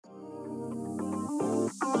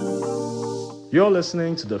You're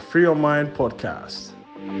listening to the Free Your Mind podcast.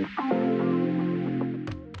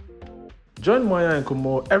 Join Moya and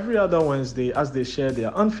Kumo every other Wednesday as they share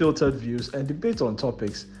their unfiltered views and debate on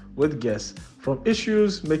topics with guests, from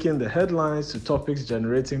issues making the headlines to topics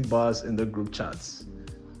generating buzz in the group chats.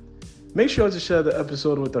 Make sure to share the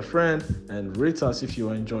episode with a friend and rate us if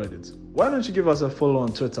you enjoyed it. Why don't you give us a follow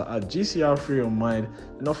on Twitter at GCR Free Your Mind,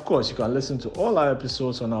 and of course you can listen to all our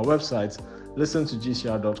episodes on our website,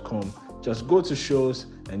 listentogcr.com. Just go to shows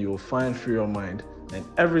and you will find Free Your Mind and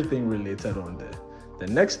everything related on there. The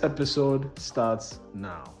next episode starts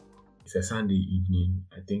now. It's a Sunday evening.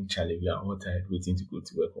 I think, Charlie, we are all tired waiting to go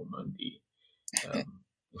to work on Monday.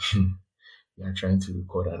 We are trying to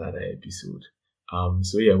record another episode.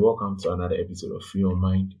 Welcome to another episode of Free Your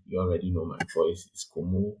Mind. You already know my voice. It's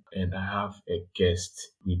Komo, and I have a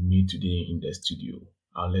guest with me today in the studio.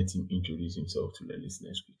 I'll let him introduce himself to the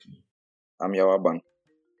listeners quickly. I'm Yawaban,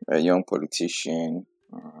 a young politician,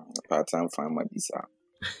 part-time farmer.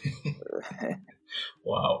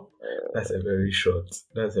 Wow, that's a very short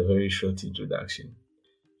introduction.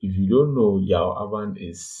 If you don't know, Yao Aban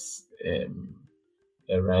is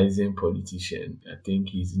a rising politician. I think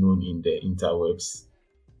he's known in the interwebs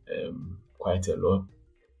quite a lot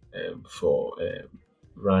for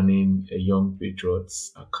running a Young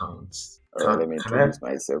Patriots account. Let me introduce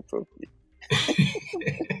myself properly.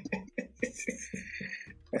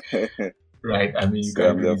 Right, I mean,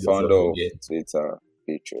 I'm the founder of Twitter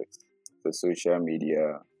Patriots, the social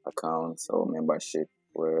media accounts or membership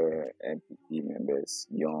where NPP members,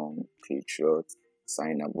 young patriots,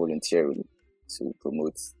 sign up voluntarily to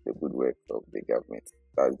promote the good work of the government.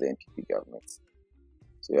 That's the NPP government.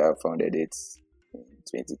 So I founded it in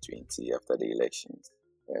 2020 after the elections,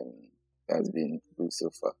 and that's been good so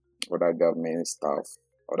far. Other government staff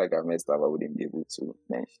I wouldn't be able to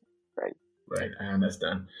mention, right? Right, I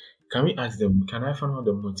understand. Can we ask them, can I find out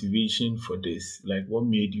the motivation for this? Like, what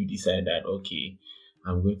made you decide that, okay,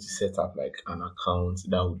 I'm going to set up like an account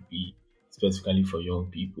that would be specifically for young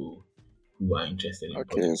people who are interested in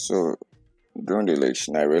politics? So during the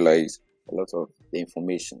election, I realized a lot of the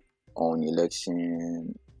information on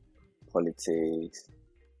election politics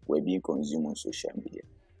were being consumed on social media,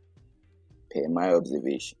 per my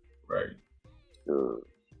observation. Right. So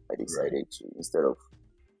I decided to, instead of,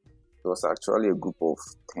 it was actually a group of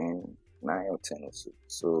 9 or 10 or so.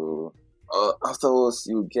 So afterwards,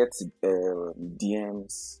 you get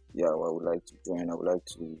DMs. Yeah, I would like to join. I would like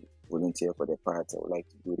to volunteer for the party. I would like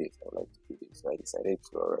to do this. I would like to do this. So I decided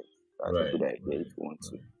to, all right, that's a good idea if you want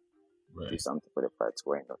to do something for the party.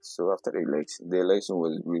 Why not? So after the election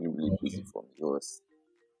was really, really busy for me. It was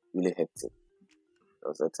really hectic. There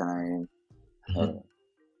was a time I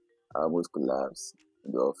almost collapsed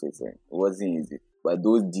in the office, and it wasn't easy. But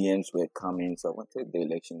those DMs were coming, so I wanted the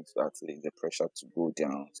election to actually, the pressure to go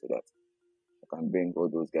down so that I can bring all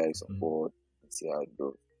those guys on board and see how it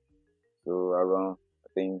goes. So around, I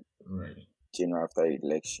think, January after the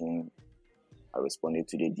election, I responded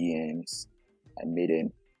to the DMs. I made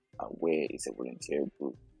them aware it's a volunteer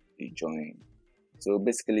group. They joined. So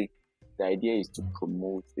basically, the idea is to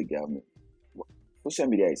promote the government. Social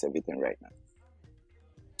media is everything right now,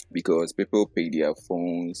 because people pick their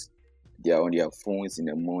phones. They are on their phones in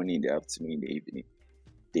the morning, in the afternoon, in the evening.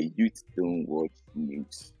 The youth don't watch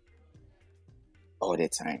news all the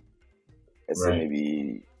time. Let's say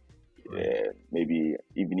maybe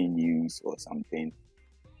evening news or something.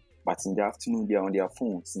 But in the afternoon, they are on their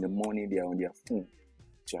phones. In the morning, they are on their phone.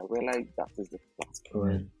 So I realized that is the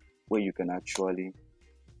platform where you can actually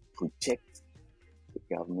project the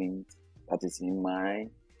government that is in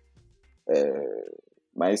my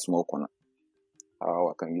small corner.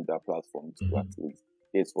 How I can use that platform to actually,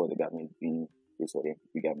 this is what the government is doing, this is what the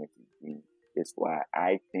NPP government is doing, this is why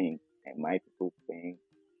I think, and my people think,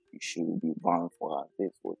 you should be bound for us,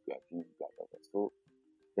 this is what we are doing, blah, blah, blah. So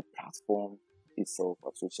the platform itself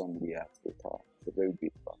of social media, Twitter, is a very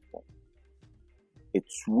big platform. A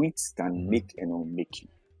tweet can make and unmake you.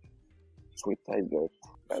 Twitter is very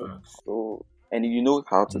powerful. So, and you know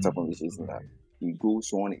how Twitter conversations are. It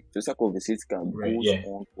goes on. Twitter conversations can go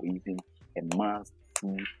on for even a month,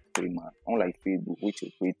 2, 3 months. Unlike Facebook, which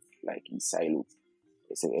is wait like in silos.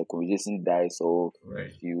 It's a conversation dies off a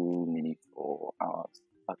few minutes or hours.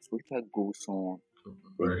 But Twitter goes on,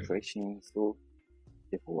 the impressions. So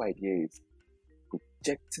the whole idea is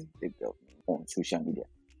projecting the government on social media.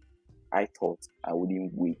 I thought I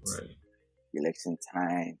wouldn't wait election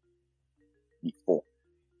time before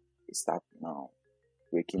it starts now,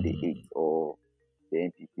 breaking the 8 or the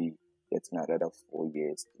NPP getting another 4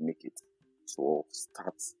 years to make it. So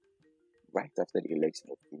start right after the election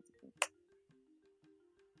of 2020.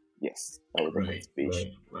 Yeah. Yes, that was the Right,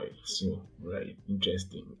 motivation. right. So, right,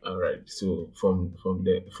 interesting. All right. So, from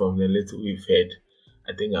the little we've heard,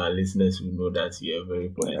 I think our listeners will know that you're a very Yeah,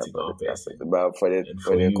 but political person, and for for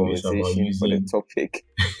the you, it's about conversation, for the using. topic,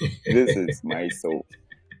 this is myself.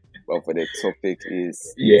 But for the topic Yeah,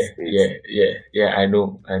 is I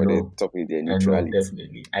for the know, topic the I know, neutrality.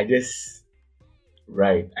 definitely. I just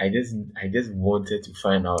wanted to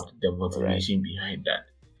find out the Right. motivation behind that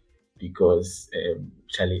because,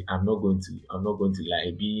 Charlie, I'm not going to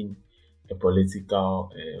lie. Being a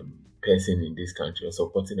political person in this country or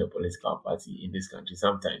supporting a political party in this country,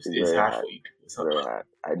 sometimes It's it's very hard hard. for you people. Very hard.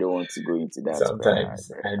 I don't want to go into that. Sometimes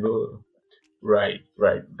Very I hard. know, right.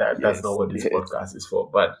 That's not Yes. what this Yes. podcast is for.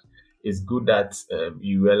 But it's good that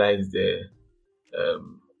you realize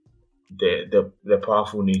um, the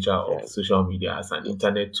powerful nature of Right. social media as an Yes.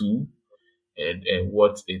 internet tool and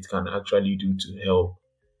what it can actually do to help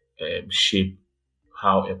shape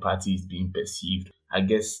how a party is being perceived. I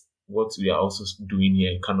guess what we are also doing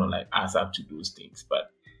here kind of like adds up to those things, but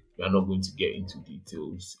we are not going to get into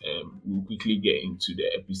details. We'll quickly get into the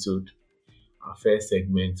episode, our first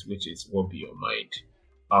segment, which is what be your mind.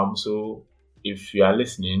 So if you are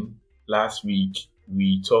listening, last week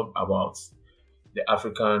we talked about the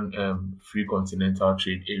African Free Continental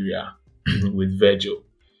Trade Area with Virgil.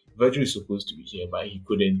 Virgil is supposed to be here, but he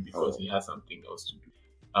couldn't because Oh. he has something else to do.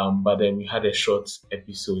 But then we had a short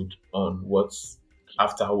episode on what's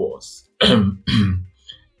after wars.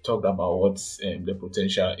 Talked about what the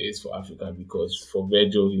potential is for Africa because for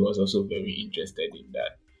Virgil, he was also very interested in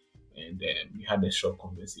that. And we had a short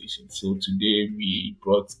conversation. So today we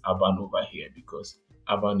brought Aban over here because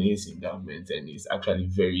Aban is in government and is actually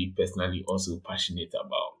very personally also passionate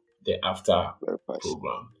about the after Very passionate.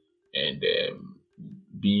 program and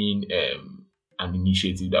being an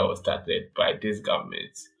initiative that was started by this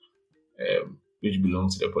government, which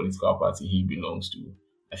belongs to the political party he belongs to.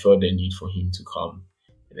 I felt the need for him to come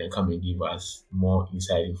and then come and give us more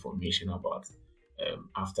inside information about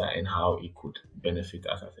after and how it could benefit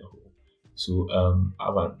us as a whole. So,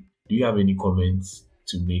 Avan, do you have any comments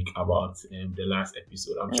to make about the last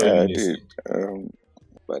episode? I'm sure Yeah, you I did. listened.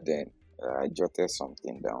 But then I jotted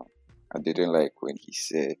something down. I didn't like when he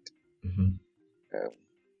said Mm-hmm.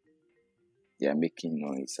 they are making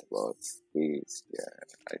noise about this. Yeah,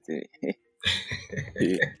 I think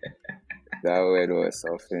that word was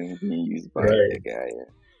often being used by Right. the guy. It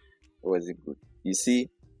wasn't good. You see,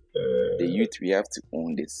 the youth, we have to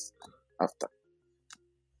own this after.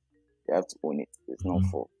 We have to own it. It's not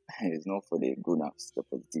for the grown-ups, the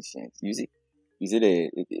politicians. You see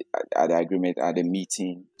at the agreement, at the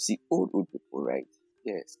meeting, you see old people, right?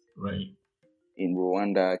 Yes. Right. In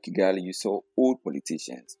Rwanda, Kigali, you saw old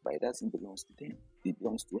politicians, but it doesn't belong to them. It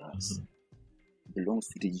belongs to us. It belongs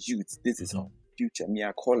to the youth. This is our future.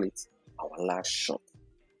 I call it our last shot.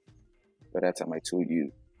 By that time, I told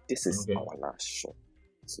you, this is our last shot.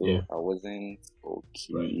 So I wasn't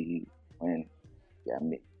okay when they are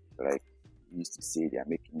like we used to say, they are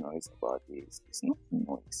making noise about this. It's not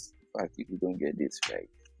noise. In fact, if you don't get this right,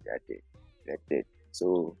 you are dead. You are dead.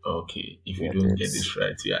 So okay, if you don't get this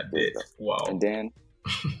right, you are dead. Wow. And then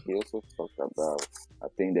he also talked about, I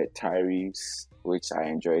think, the tariffs, which I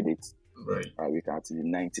enjoyed it. Right. We can see the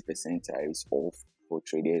 90% tariffs off for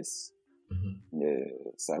traders in the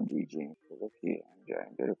sub-region. Okay, I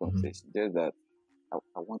enjoyed the conversation. Just that I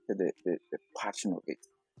wanted the passion of it.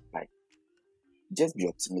 Like, just be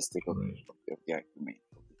optimistic of the argument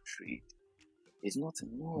of the trade. It's not a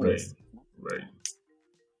noise. Right.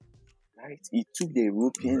 It took the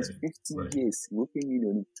Europeans 50 years. European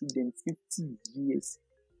Union, it took them 50 years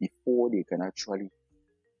before they can actually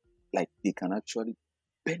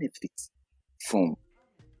benefit from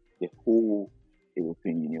the whole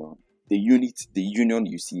European Union. The union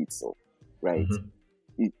you see itself, right?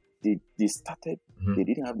 They started, they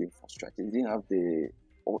didn't have the infrastructure, they didn't have a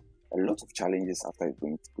lot of challenges after it's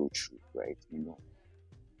going to go through, right?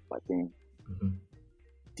 But then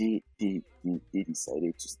they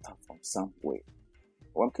decided to start from somewhere.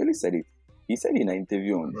 Kelly said it. He said in an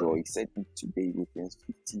interview on Joy, he said it today it takes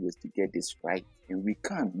 50 years to get this right. And we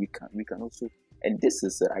can also, and this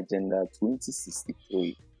is Agenda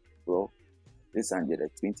 2063, bro. This Agenda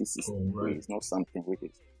 2063 is not something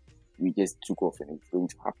we just took off and it's going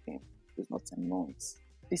to happen. It's not a noise.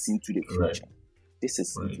 It's into the future. This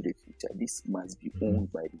is into the future. This must be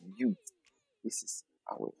owned by the youth. This is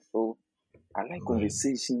our. So I like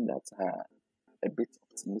conversation that are a bit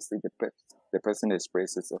optimistic. The person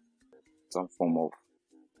expresses some form of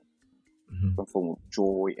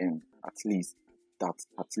joy, and at least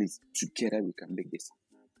together we can make this.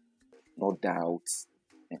 No doubts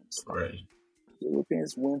and stuff. Right. It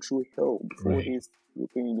Europeans went through hell before Right. this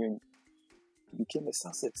European Union became a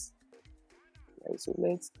success. Right? So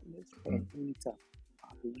let's try and meet up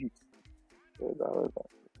as a youth. So that was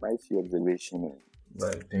my few observation.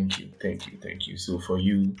 Right. Thank you. So for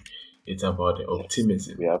you, it's about the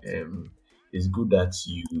optimism. we have It's good that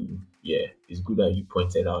you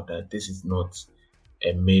pointed out that this is not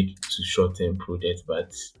a mid to short term project,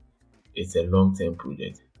 but it's a long term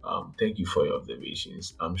project. Thank you for your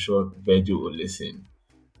observations. I'm sure Virgil will listen,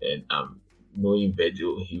 and knowing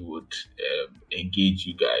Virgil, he would engage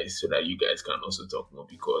you guys so that you guys can also talk more,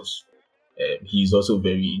 because he's also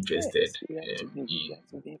very interested we have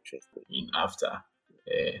to be interested. in after.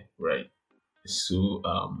 Right. So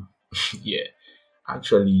yeah.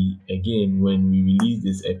 Actually, again, when we release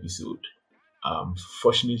this episode,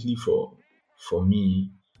 fortunately for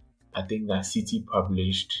me, I think that City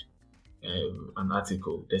published an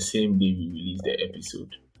article the same day we released the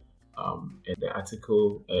episode. And the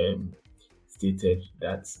article stated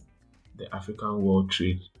that the African World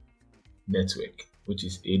Trade Network, which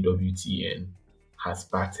is AWTN, has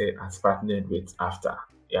partnered with AFTA.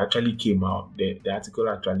 It actually came out. The article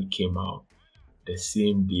actually came out the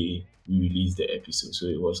same day we released the episode, so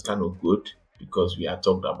it was kind of good because we had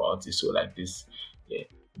talked about it. So like this, yeah.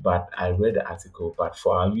 But I read the article. But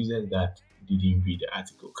for our users that didn't read the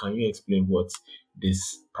article, can you explain what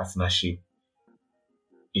this partnership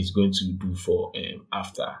is going to do for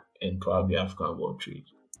AFTA and probably African World Trade?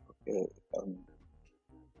 Okay.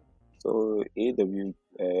 So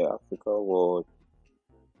Africa World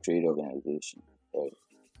Trade Organization, right?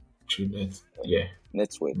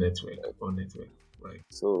 Network. Right.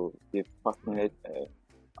 So they've partnered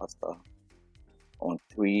AFTA on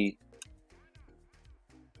three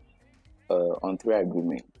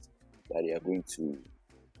agreements that they are going to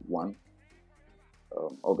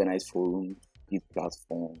organize forums, give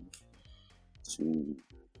platform to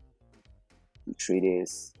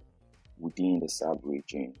traders within the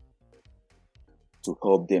sub-region to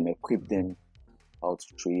help them, equip them how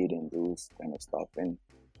to trade and those kind of stuff. And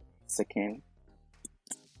second,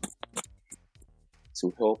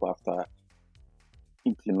 to help AFTA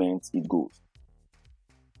implement its goals.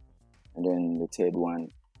 And then the third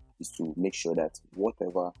one is to make sure that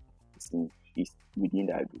whatever is within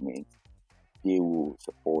the agreement, they will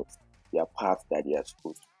support their part that they are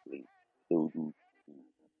supposed to play. They will do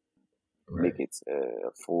to make it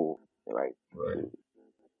full, right? To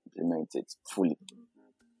implement it fully.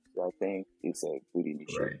 So I think it's a good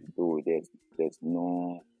initiative. Though there's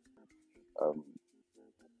no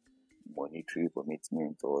monetary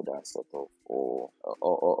commitment or that sort of,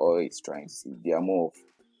 or it's trying to see. They are more of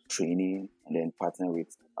training and then partner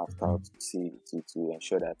with AFTA to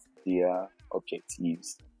ensure that their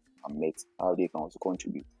objectives are met, how they can also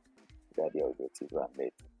contribute that their objectives are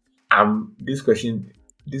met. This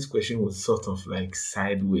question was sort of like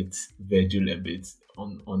side with Virgil a bit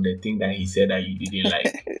on the thing that he said that you didn't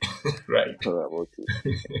like. Right.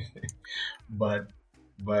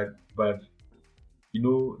 But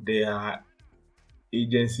there are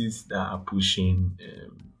agencies that are pushing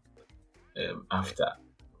AFTA,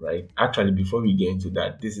 right? Actually, before we get into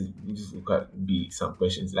that, this will be some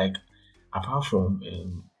questions. Like, apart from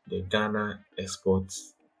the Ghana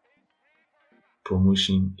Exports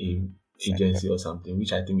Promotion Agency or something,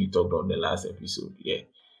 which I think we talked on the last episode,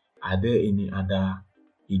 are there any other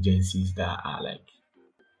agencies that are like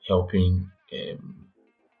helping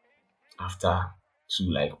AFTA to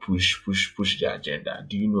like push the agenda?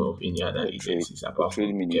 Do you know of any other agencies apart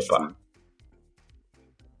from KEPA?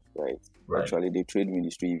 Right. Actually, the Trade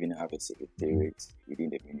Ministry even have a secretariat within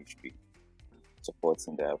the ministry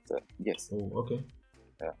supporting the AFTA. Yes. Oh, okay.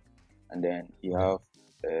 Yeah. And then you have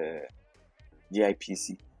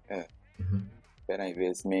GIPC, Ghana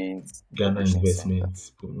Investments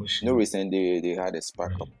Promotion. Recently they had a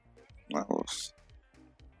spark up. I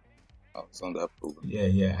was on that program.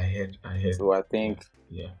 Yeah, I heard. So I think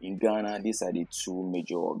in Ghana, these are the two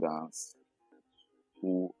major organs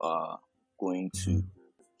who are going to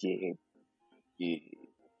get the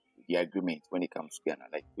agreement when it comes to Ghana,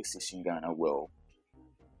 like position Ghana well,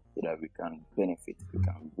 so that we can benefit, we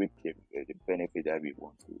can reap the benefit that we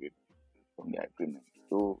want to reap from the agreement.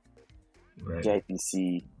 So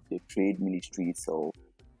GIPC, the Trade Ministry itself,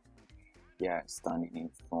 they are standing in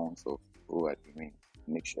front of the agreement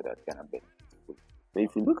to make sure that Ghana benefits fully. But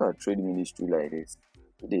if you look at Trade Ministry like this,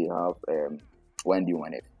 they have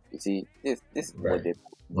 1D1F. You see, this is what they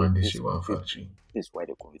one district, one factory. This is why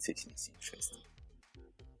the conversation is interesting.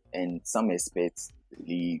 And some experts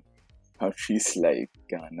believe countries like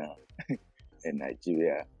Ghana and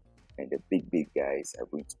Nigeria and the big guys are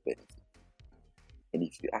going to benefit. And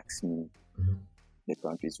if you ask me, the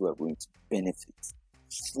countries who are going to benefit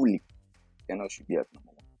fully, Ghana should be at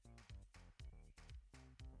number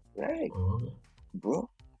one. Right, bro.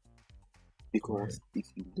 Because if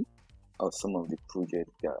you look at some of the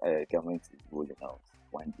projects that government is rolling out,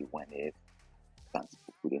 one day, one F, thanks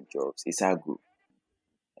for putting jobs, it's agro.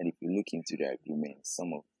 And if you look into the agreement,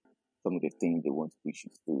 some of the things they want to push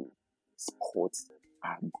is to support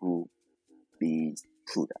agro-based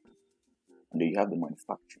products. And then you have the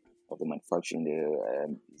manufacturing.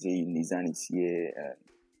 Say Nissan is here,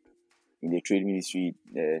 in the trade ministry,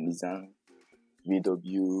 Nissan,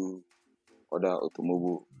 VW, other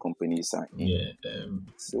automobile companies are in.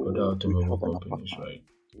 So other automobile companies, right?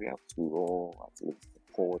 We have to all at least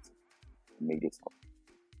support and make this happen.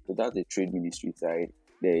 So that's the trade ministry side.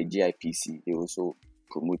 The GIPC, they also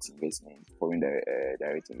promote investment, foreign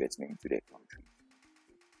direct investment into their country.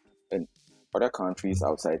 And other countries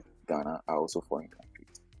outside Ghana are also foreign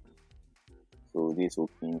countries. So this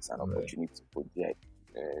opens an opportunity for GIPC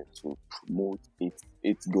to promote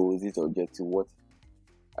its goals, its objective,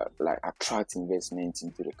 like attract investment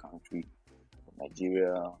into the country from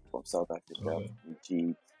Nigeria, from South Africa, from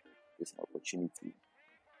Egypt. There's an opportunity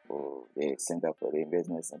for the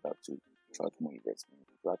investment center to attract more investment.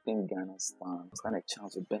 So I think Ghana stands a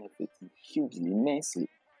chance of benefiting hugely, immensely.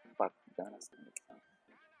 In fact, Ghana stands a chance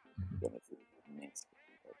of benefiting immensely.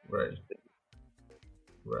 Right.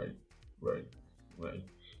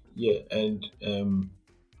 Yeah, and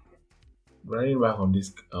running back on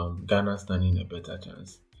this, Ghana standing a better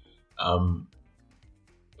chance.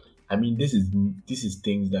 I mean, this is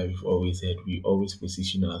things that we've always said. We always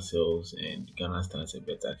position ourselves, and Ghana stands a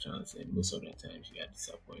better chance. And most of the times, we are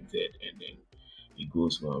disappointed, and then it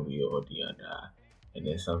goes one way or the other, and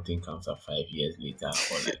then something comes up 5 years later,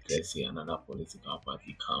 or like let's say another political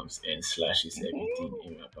party comes and slashes everything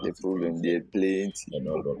in about the problem they're playing and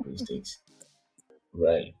all of those things.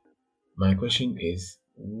 Right. My question is,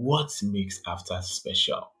 what makes AFTA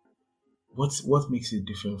special? What makes it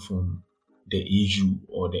different from the EU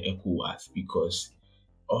or the ECOWAS? Because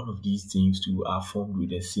all of these things too are formed with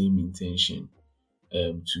the same intention,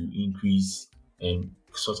 to increase and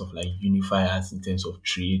sort of like unify us in terms of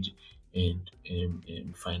trade and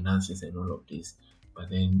finances and all of this. But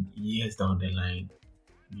then years down the line,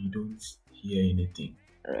 we don't hear anything.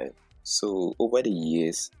 Right. So over the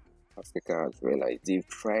years, Africa has realized they've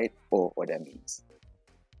tried all other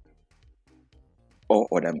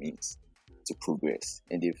means to progress,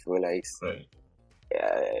 and they've realized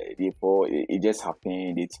before it just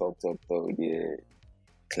happened. They talk, the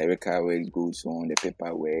clerical work goes on, the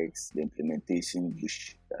paper works, the implementation,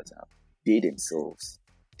 that's up. They themselves,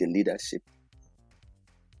 the leadership,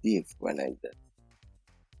 they've realized that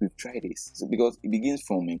we've tried this. So because it begins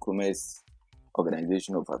from Nkrumah's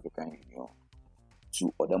Organization of African Union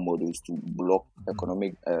to other models to block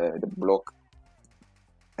economic, the block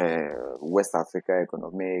West Africa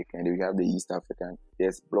economic, and we have the East African,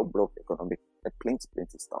 there's block economic,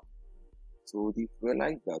 plenty stuff. So they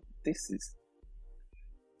realized that this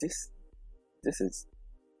is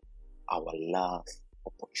our last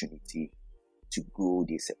opportunity to grow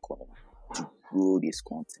this economy, to grow this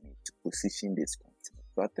continent, to position this continent.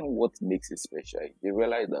 So I think what makes it special is they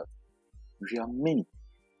realize that we are many,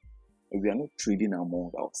 and we are not trading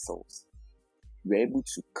among ourselves. We are able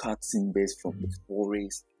to cut timbers from the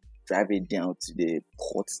forest, drive it down to the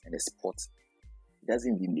ports and the spots. It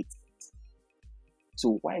doesn't even make sense.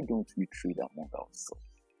 So why don't we trade among ourselves?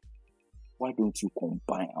 Why don't you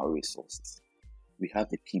combine our resources? We have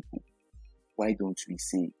the people. Why don't we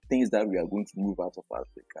say things that we are going to move out of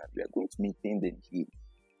Africa, we are going to maintain them here.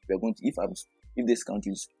 We are going to, if this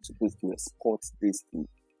country is supposed to export this to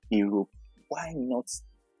Europe, why not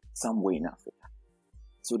somewhere in Africa?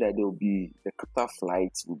 So that there will be, the Qatar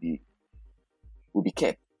flights will be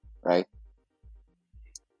kept, right?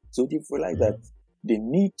 So they realize that the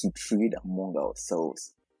need to trade among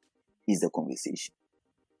ourselves is the conversation.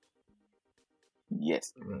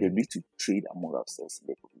 Yes, the need to trade among ourselves.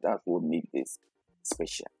 That's what makes this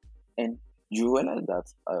special. And you realize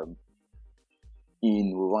that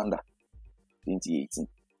in Rwanda, 2018,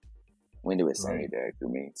 when they were signing the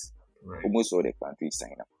agreements, almost all the countries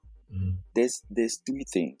signed up. There's three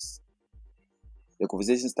things. The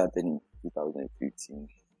conversation started in 2015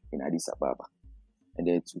 in Addis Ababa, and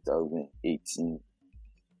then 2018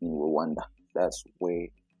 in Rwanda. That's where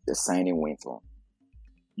the signing went on.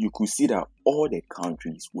 You could see that all the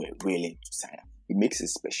countries were willing to sign up. It makes it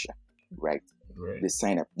special, right? They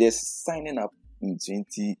sign up. They're signing up in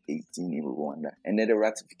 2018 in Rwanda, and then the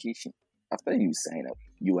ratification. After you sign up,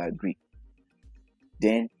 you agree.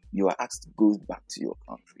 Then you are asked to go back to your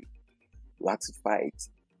country, ratify it,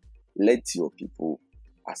 let your people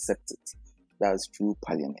accept it. That's through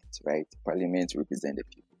parliament, right? Parliament represents the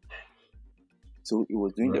people. So it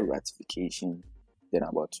was doing the ratification. Then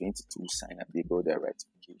about 22 signed up. They got their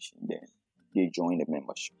ratification. Then they joined the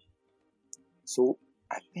membership. So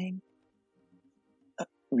I think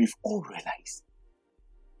we've all realized,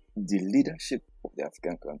 the leadership of the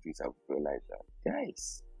African countries have realized that,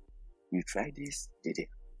 guys, we tried this, did it.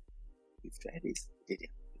 We've tried this, did it.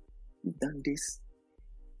 We've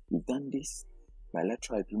done this,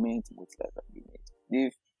 bilateral agreement, multilateral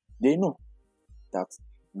agreement. They know that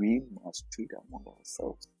we must trade among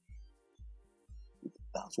ourselves.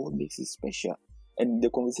 That's what makes it special. And the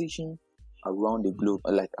conversation around the globe,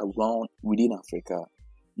 like around within Africa,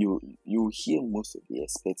 you hear most of the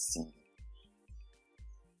experts saying,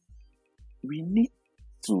 we need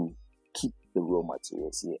to keep the raw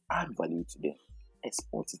materials here, add value to them,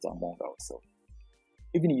 export it among ourselves.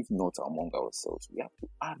 Even if not among ourselves, we have to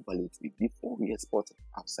add value to it before we export it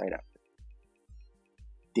outside Africa.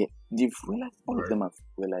 They've realized, all of them have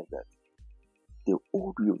realized that the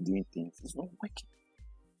old way of doing things is not working.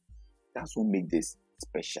 That's what makes this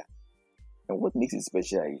special. And what makes it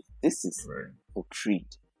special is, this is for trade.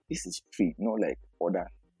 This is trade, not like other,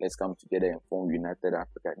 let's come together and form United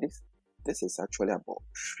Africa. This is actually about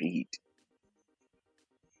trade.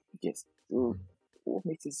 Yes. So what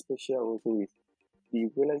makes it special also is,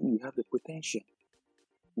 you realize you have the potential.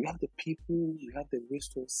 You have the people, you have the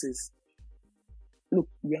resources. Look,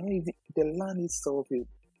 we are not even, the land itself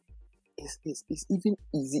is even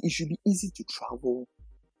easy. It should be easy to travel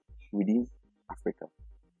within Africa.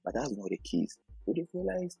 But that's not the case. So they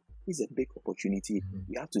realize it's a big opportunity.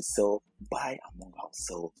 We have to buy among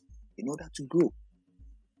ourselves in order to grow.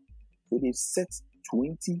 So they've set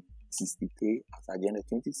 2063 as agenda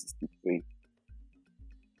 2063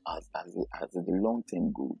 as the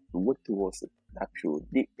long-term goal to work towards that period.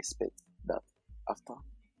 They expect that after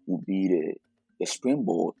will be the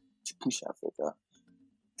springboard to push Africa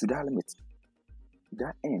to that limit, to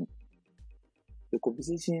that end. The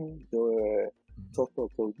conversation, the talk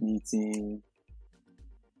meeting,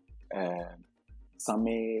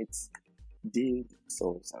 summits, they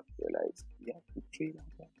themselves have realized we have to trade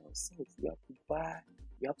among ourselves. We have to buy.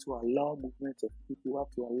 We have to allow movement of people. We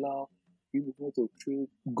have to allow movement of trade,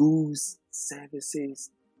 goods, services.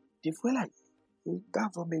 They've realized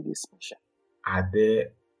that's what made it special. Are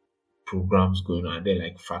there programs going on? Are there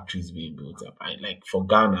like factories being built up? Like for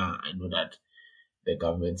Ghana, I know that the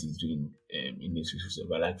government is doing initiatives,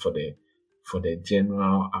 but like for the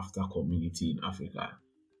general after community in Africa,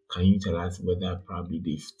 can you tell us whether probably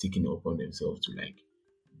they've taken it upon themselves to like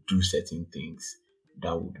do certain things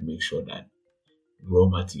that would make sure that raw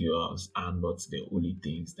materials are not the only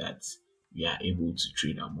things that we are able to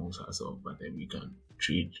trade amongst ourselves, but then we can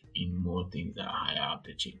trade in more things that are higher up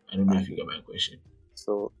the chain? I don't know if you get my question.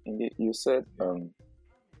 So you said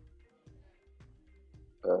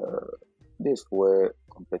this where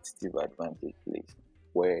competitive advantage plays,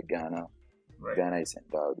 where Ghana is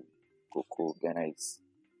endowed with cocoa. Ghana is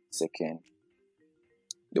second,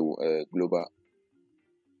 the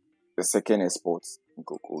second export in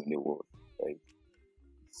cocoa in the world, right?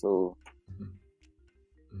 So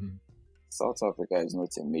South Africa is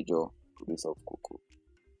not a major producer of cocoa.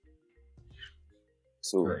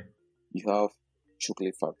 So you have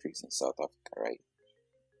chocolate factories in South Africa, right?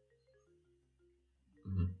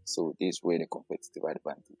 So this is where the competitive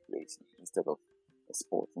advantage plays. Instead of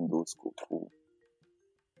exporting those cocoa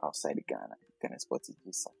outside Ghana, you can export it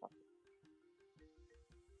to South Africa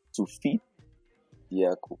to feed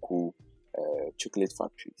their cocoa chocolate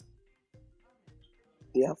factories.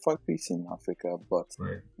 There are factories in Africa, but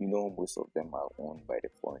most of them are owned by the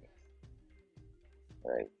foreigners,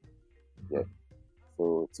 right? Yeah.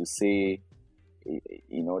 So to say,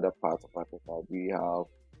 in other parts of Africa, we have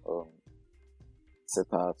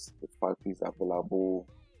setups, the factories available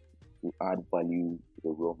to add value to the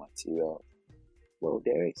raw material. Well,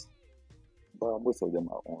 there is, but most of them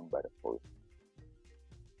are owned by the foreigners,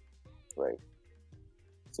 right?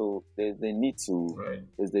 So there's the need to.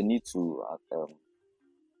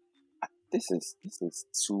 This is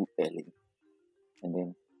too early, and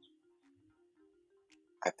then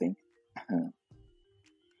I think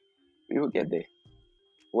we will get there.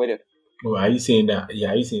 Are you saying that?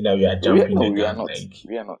 Yeah, are you saying that we are jumping the gun? We are not. Like,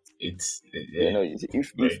 we are not. It's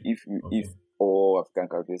if all African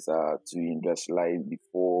countries are to industrialize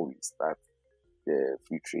before we start the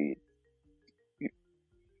free trade, we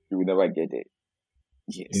will never get there.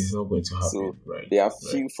 Yes. It's not going to happen. So there are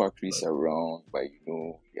few factories around, but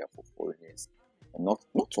they are for foreigners, and not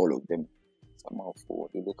all of them. Some are for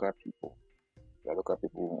the local people. The local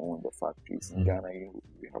people who own the factories. In Ghana,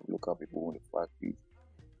 we have local local people own the factories.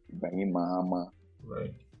 Bringing Mahama.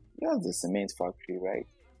 Right. He has the cement factory, right?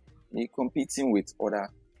 He's competing with other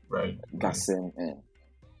Gassem and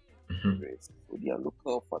rest. So there are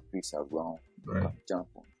local factories around who can jump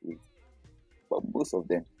onto it. But most of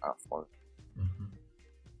them are foreign.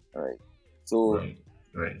 Right. So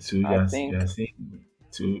So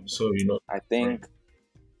I think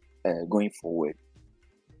going forward,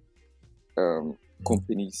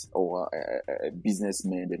 companies or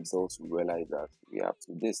businessmen themselves will realize that we have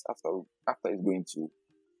to after it's going to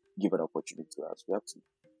give an opportunity to us, we have to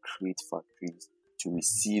create factories to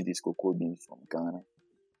receive this cocoa beans from Ghana,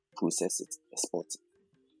 process it, export it,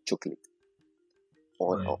 chocolate.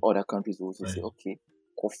 Or other countries will also say, okay,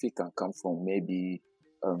 coffee can come from maybe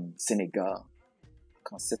Senegal,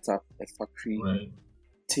 can set up a factory,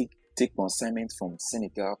 take consignment from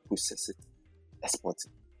Senegal, process it, export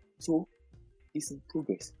it. So it's in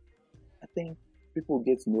progress. I think people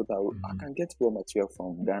get to know that I can get raw material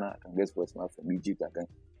from Ghana, I can get raw material from Egypt,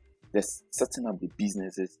 there's setting up the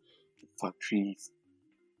businesses, the factories.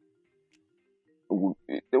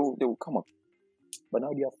 They will come up. But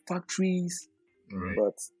now there are factories,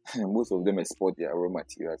 but most of them export their raw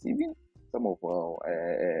materials. Even some of our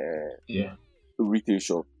retail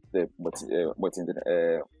shops,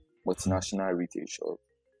 multinational retail shops,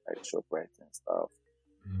 like ShopRite and stuff,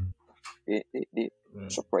 they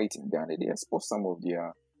ShopRite in Ghana, they export some of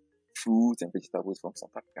their fruits and vegetables from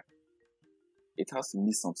South Africa. It has to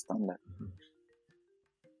meet some standard.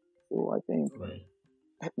 So I think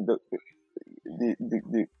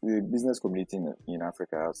the business community in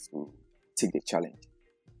Africa has to take the challenge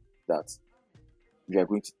that we are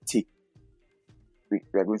going to take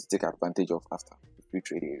advantage of after the free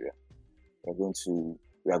trade area. We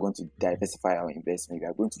are going to diversify our investment. We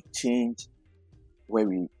are going to change where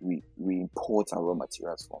we import our raw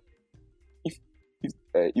materials from.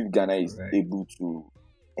 If Ghana is able to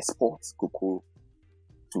export cocoa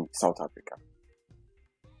to South Africa,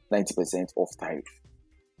 90% off tariff,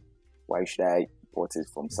 why should I import it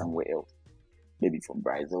from somewhere else? Maybe from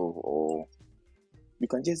Brazil, or you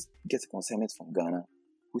can just get a consignment from Ghana,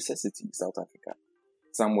 process it in South Africa,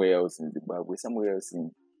 somewhere else in Zimbabwe, somewhere else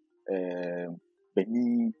in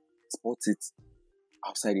Benin, export it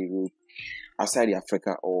outside Europe, outside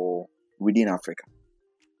Africa, or within Africa.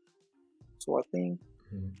 So I think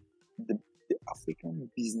the African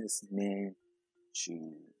businessmen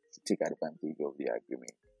should take advantage of the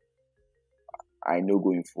agreement. I know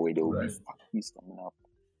going forward there will be factories coming up.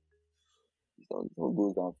 It all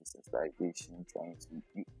goes down to sensitization,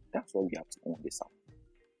 that's why we have to own this up.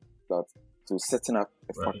 So setting up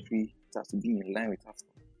a factory, it has to be in line with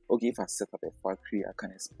Africa. Okay, if I set up a factory, I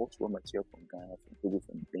can export raw material from Ghana,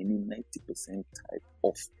 from Benin, 90% type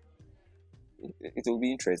off. It will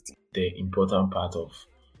be interesting. The important part of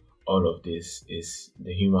all of this is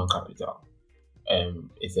the human capital.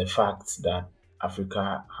 It's a fact that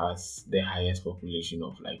Africa has the highest population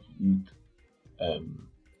of youth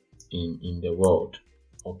in the world,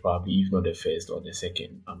 or probably if not the first or the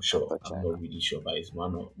second. I'm not really sure, but it's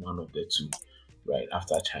one of the two, right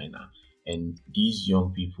after China. And these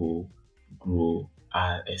young people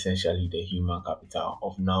are essentially the human capital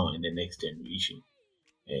of now and the next generation.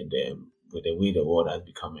 And with the way the world has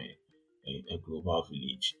become a global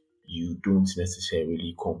village, you don't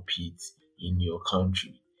necessarily compete in your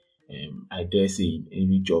country. I dare say in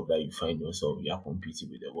any job that you find yourself, you are competing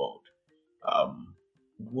with the world.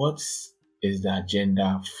 What is the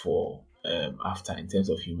agenda for after, in terms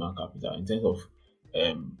of human capital, in terms of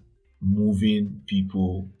moving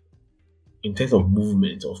people, in terms of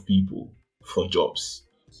movement of people for jobs?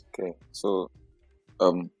 Okay, so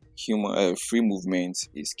free movement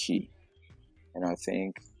is key, and I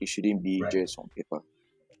think it shouldn't be just on paper.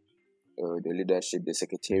 The leadership, the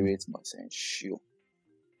secretariat must ensure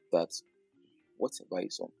that whatever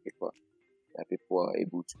is on paper, that people are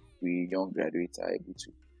able to, young graduates are able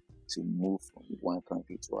to move from one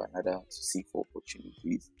country to another to seek for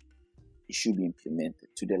opportunities. It should be implemented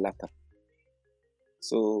to the latter.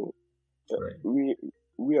 So we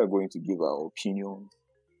are going to give our opinions,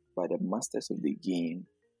 but the masters of the game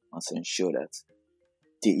must ensure that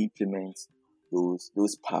they implement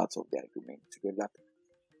those parts of the agreement to the latter.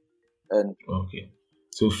 And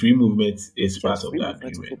so free movement is part of that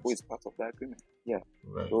agreement. People is part of the agreement. Yeah.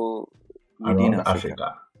 Right. So within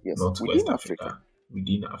Africa, yes, not within West Africa.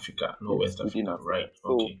 Within Africa, not West Africa. Right.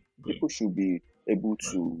 So people should be able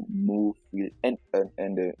to move. And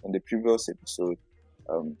in the previous episode,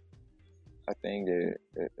 I think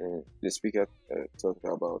the speaker talked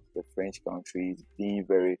about the French countries being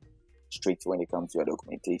very strict when it comes to their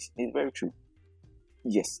documentation. It's very true.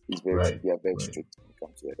 Yes, it's very true. They are very strict when it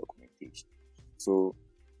comes to the documentation. So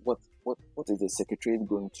what is the Secretariat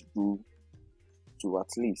going to do to at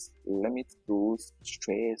least limit those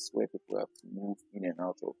stress where people have to move in and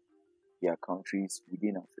out of their countries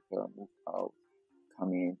within Africa, move out,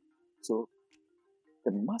 come in? So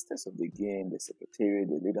the masters of the game, the Secretariat,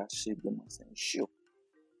 the leadership, they must ensure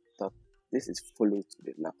that this is followed to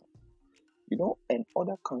the letter. You know, and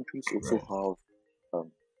other countries also have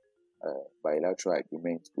bilateral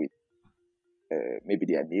agreements with maybe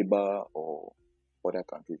their neighbor or other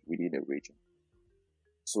countries within the region.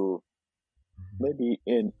 So maybe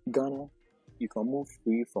in Ghana, you can move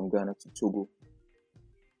free from Ghana to Togo.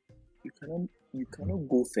 You cannot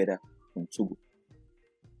go further from Togo,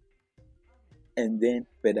 and then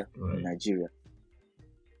further in Nigeria.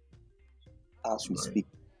 As we speak,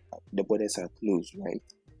 the borders are closed, right?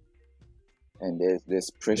 And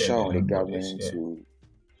there's pressure on the government to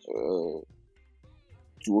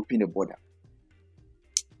open the border.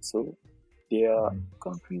 So there are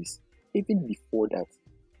countries, even before that,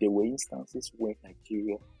 there were instances where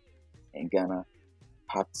Nigeria and Ghana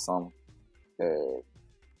had some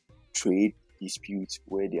trade disputes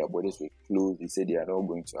where their borders were closed. They said they are not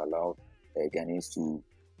going to allow Ghanaians to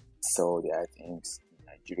sell their items in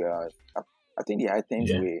Nigeria. I think the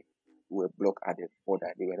items were blocked at the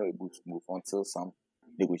border. They were not able to move until some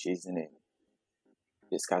negotiation and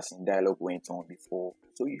discussing dialogue went on before.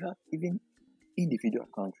 So you have even individual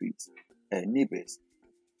countries, neighbors,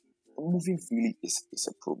 moving freely is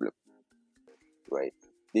a problem, right?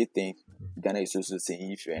 They think Ghana is also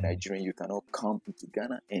saying if you're a Nigerian, you cannot come into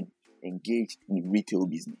Ghana and engage in retail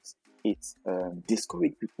business. It's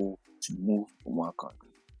discourage people to move from one country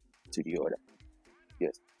to the other.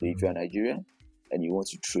 Yes. So if you're a Nigerian and you want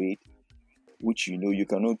to trade, which you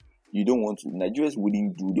don't want to, Nigerians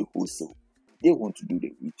wouldn't do the wholesale. They want to do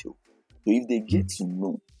the retail. So if they get to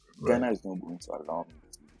know Ghana is not going to allow me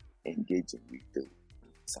to engage in retail,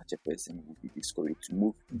 such a person will be discouraged to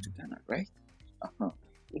move into Ghana, right? So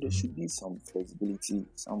there should be some flexibility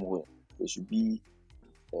somewhere. There should be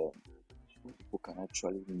people can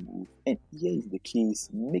actually move. And here is the case: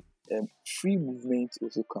 free movement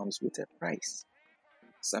also comes with a price.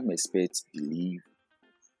 Some experts believe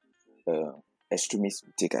extremists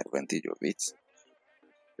will take advantage of it,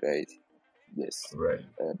 right? Yes. Right.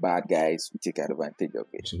 Bad guys will take advantage of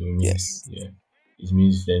it. Yes. Yeah. It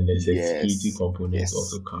means then the security component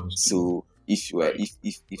also comes. So if you are you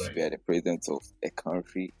are the president of a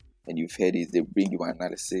country and you've heard it, they bring you an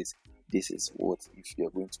analysis. This is what, if you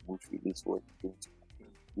are going to move through this, what you're going to do.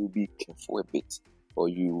 You'll be careful a bit, or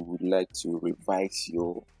you would like to revise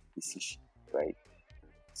your decision, right?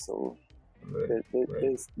 So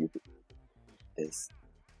there's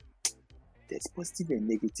positive and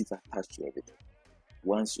negative attached to everything.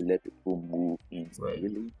 Once you let people move in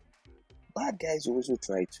freely, bad guys also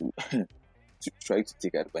try to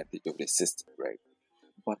take advantage of the system, right?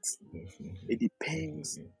 But it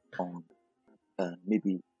depends on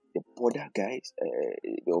maybe the border guys,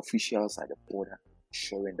 the officials at the border,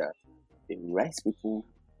 showing that the right people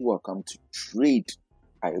who are come to trade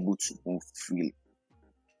are able to move freely.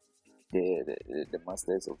 The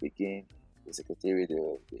masters of the game, the secretariat,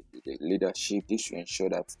 the leadership, they should ensure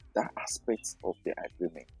that aspect of the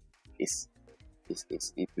agreement is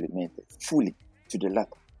implemented fully to the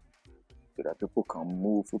letter, so that people can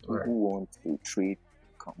move, people who want to trade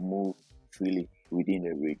can move freely within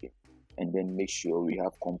the region, and then make sure we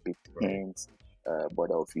have competent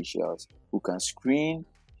border officials who can screen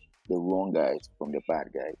the wrong guys from the bad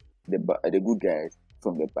guys, the good guys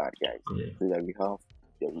from the bad guys, so that we have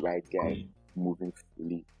the right guy moving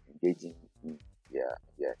freely, engaging in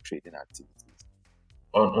their trading activities.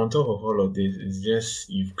 On top of all of this, it's just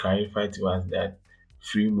you've clarified to us that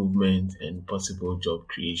free movement and possible job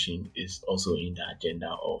creation is also in the agenda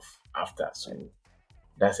of AFTA. So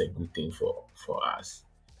that's a good thing for us.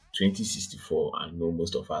 2064, I know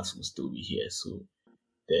most of us will still be here, so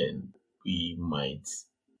then we might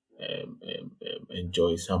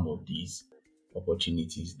enjoy some of these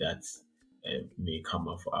opportunities that may come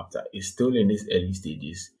up for AFTA. It's still in its early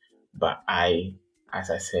stages, but as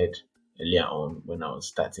I said earlier on when I was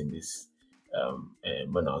starting this,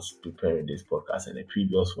 when I was preparing this podcast, and the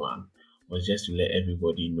previous one was just to let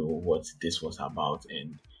everybody know what this was about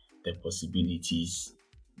and the possibilities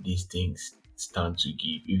these things stand to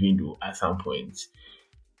give, even though at some point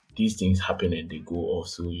these things happen and they go off,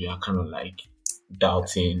 so you are kind of like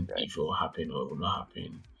doubting if it will happen or it will not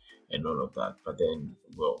happen and all of that. But then,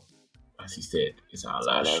 well, as you said, it's our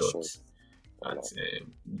last shot at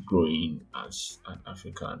growing as an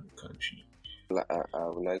African country. I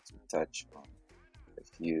would like to touch on a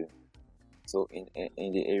few So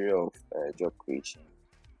in the area of job creation,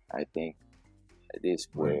 I think this is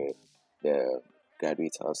where the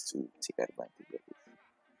graduate has to take advantage of it.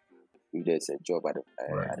 If there's a job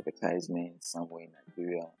advertisement somewhere in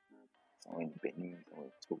Nigeria, somewhere in Benin, somewhere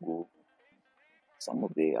in Togo, some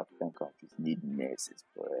of the African countries need nurses,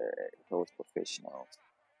 health professionals.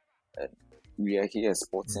 And we are here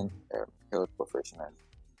exporting health professionals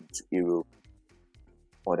into Europe,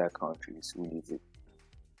 other countries who need it.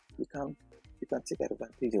 You can take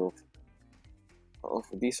advantage of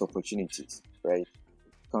these opportunities, right?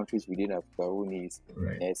 Countries within Africa who need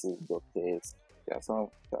nurses, doctors. There are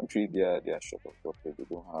some countries they are short of doctors. They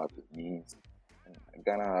don't have the means. And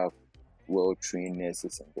Ghana have well-trained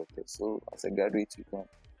nurses and doctors. So as a graduate, you can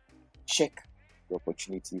check the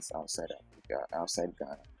opportunities outside Africa, outside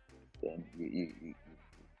Ghana. Then you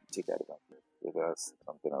take advantage. So that's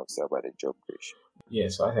something I'll say about the job creation. Yeah,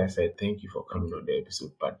 so as I said, thank you for coming on the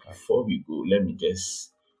episode. But before we go, let me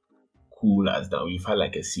just cool us down. We've had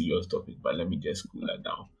like a serious topic, but let me just cool us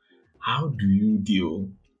down. How do you deal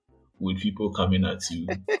with people coming at you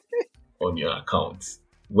on your account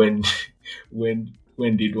when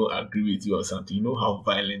they don't agree with you or something? You know how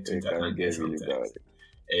violent Twitter can get sometimes.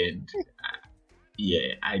 And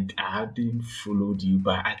I hadn't followed you,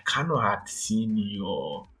 but I cannot have seen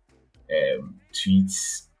your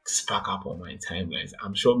tweets spark up on my timelines.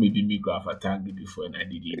 I'm sure maybe me could have attacked me before and I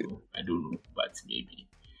didn't know. I don't know, but maybe.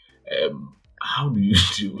 How do you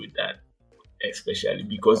deal with that? Especially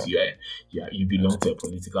because you belong to a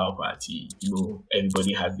political party. You know,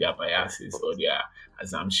 everybody has their biases or their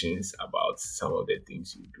assumptions about some of the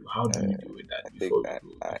things you do. How do you deal with that?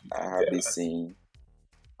 I have this saying,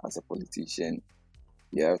 as a politician,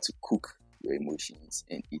 you have to cook your emotions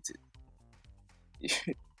and eat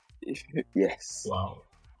it. Yes. Wow.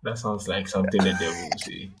 That sounds like something the devil would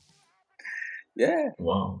say. Yeah.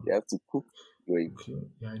 Wow. You have to cook your emotions.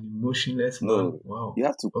 You're an emotionless man. Wow. You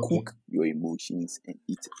have to cook your emotions and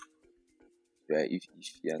eat it. Right? If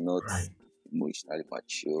you're not emotionally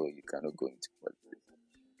mature, you cannot go into politics.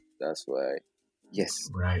 That's why, yes.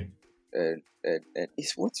 Right. And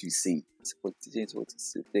it's what you say. It's politician, it's what you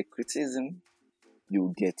say. The criticism,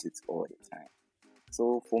 you get it all the time.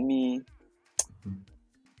 So for me,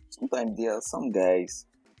 sometimes there are some guys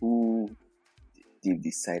who they've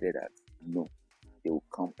decided that no, they will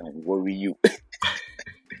come and worry you.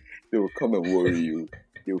 They will come and worry you.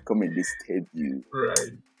 They will come and disturb you.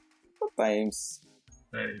 Right. Sometimes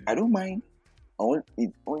I don't mind.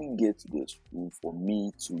 It only gets to the room for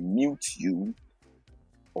me to mute you,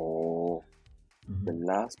 or the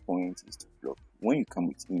last point is to block. When you come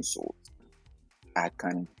with insult, I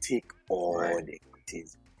can take all the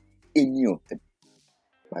criticism, any of them.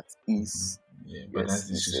 But that's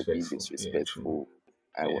disrespectful.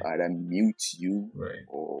 I will either mute you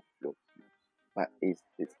or block you. But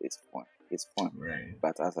it's fun. It's fun. Right.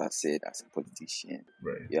 But as I said, as a politician,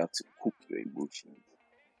 you have to cook your emotions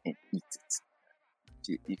and eat it.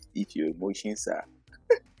 If your emotions are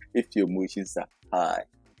high,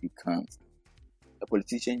 you can't. A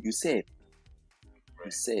politician, you said.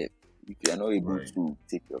 If you are not able to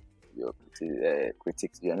take your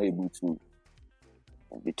critics, you are not able to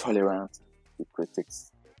be tolerant to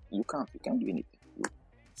critics, you can't do anything.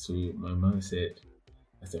 So my mom said,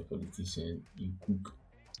 as a politician, you cook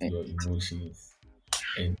your emotions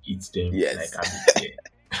and eat them like I'm here.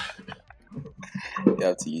 You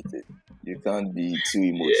have to eat it. You can't be too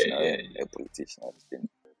emotional a politician.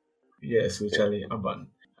 Yeah, so Charlie, I'm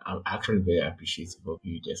actually very appreciative of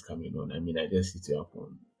you just coming on. I mean, I just hit you up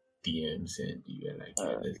on DMs and you were like,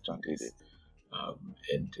 let's do this.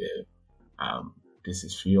 This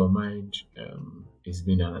is Free Your Mind. It's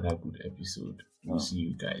been another good episode. We'll see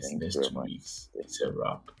you guys next 2 weeks. It's a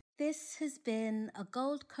wrap. This has been a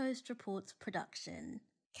Gold Coast Reports production.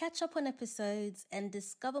 Catch up on episodes and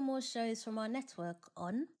discover more shows from our network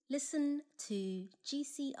on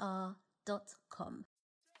listen2gcr.com.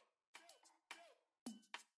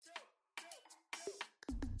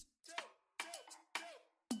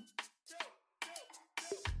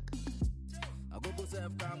 I go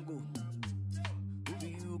self can go. Who be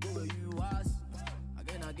you go where you was?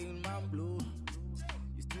 Again man blue.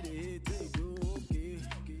 You still the hate it go.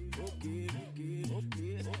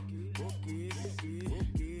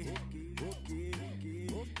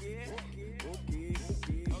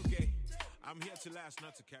 Okay. I'm here to last,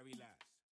 not to carry last.